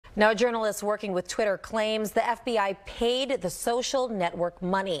Now, a journalist working with Twitter claims the FBI paid the social network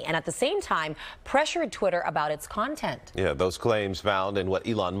money and at the same time pressured Twitter about its content. Yeah, those claims found in what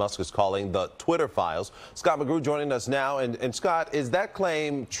Elon Musk is calling the Twitter files. Scott McGrew joining us now. And Scott, is that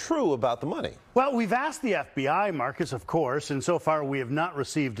claim true about the money? Well, we've asked the FBI, Marcus, of course, and so far we have not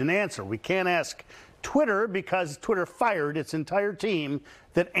received an answer. We can't ask Twitter because Twitter fired its entire team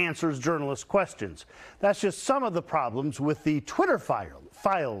that answers journalist questions. That's just some of the problems with the Twitter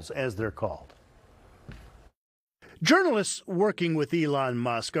files, as they're called. Journalists working with Elon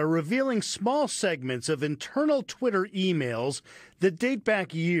Musk are revealing small segments of internal Twitter emails that date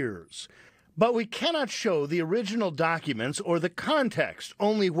back years. But we cannot show the original documents or the context,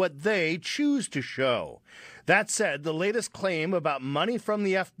 only what they choose to show. That said, the latest claim about money from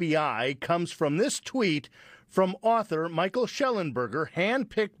the FBI comes from this tweet from author Michael Shellenberger,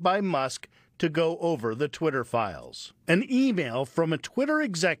 handpicked by Musk to go over the Twitter files. An email from a Twitter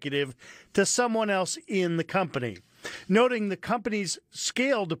executive to someone else in the company, noting the company's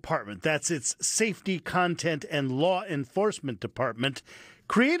scale department, that's its safety, content, and law enforcement department,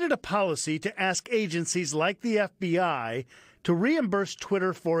 created a policy to ask agencies like the FBI to reimburse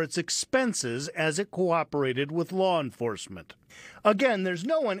Twitter for its expenses as it cooperated with law enforcement. Again, there's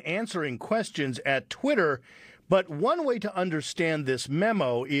no one answering questions at Twitter, but one way to understand this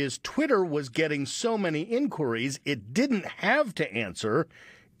memo is Twitter was getting so many inquiries it didn't have to answer.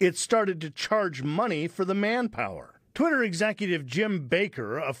 It started to charge money for the manpower. Twitter executive Jim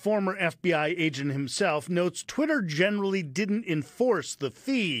Baker, a former FBI agent himself, notes Twitter generally didn't enforce the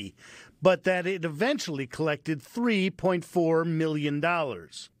fee, but that it eventually collected $3.4 million.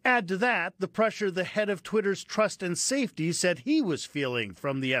 Add to that the pressure the head of Twitter's trust and safety said he was feeling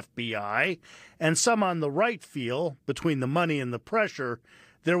from the FBI, and some on the right feel, between the money and the pressure,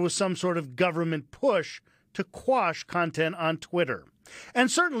 there was some sort of government push to quash content on Twitter. And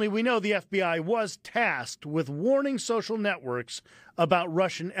certainly we know the FBI was tasked with warning social networks about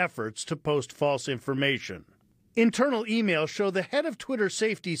Russian efforts to post false information. Internal emails show the head of Twitter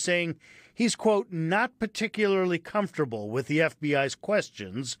safety saying he's, quote, not particularly comfortable with the FBI's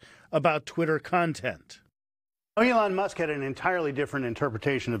questions about Twitter content. Elon Musk had an entirely different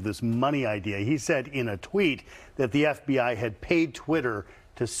interpretation of this money idea. He said in a tweet that the FBI had paid Twitter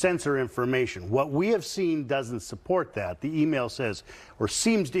to censor information. What we have seen doesn't support that. The email says, or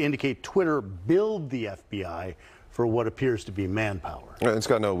seems to indicate, Twitter billed the FBI for what appears to be manpower. And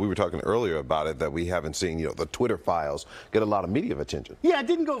Scott, no, we were talking earlier about it, that we haven't seen, the Twitter files get a lot of media attention. Yeah, it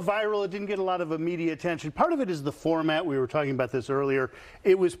didn't go viral. It didn't get a lot of media attention. Part of it is the format. We were talking about this earlier.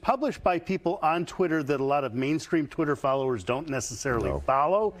 It was published by people on Twitter that a lot of mainstream Twitter followers don't necessarily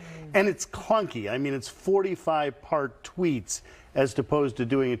follow. And it's clunky. I mean, it's 45-part tweets as opposed to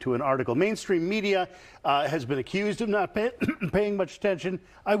doing it to an article. Mainstream media has been accused of not paying much attention.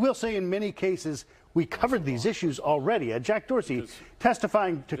 I will say in many cases, we covered these issues already. Jack Dorsey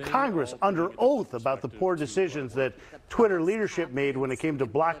testifying to Congress under oath about the poor decisions that Twitter leadership made when it came to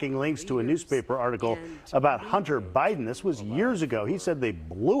blocking links to a newspaper article about Hunter Biden. This was years ago. He said they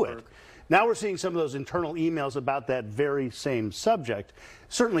blew it. Now we're seeing some of those internal emails about that very same subject,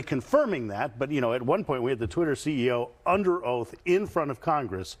 certainly confirming that. But, at one point we had the Twitter CEO under oath in front of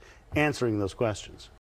Congress answering those questions.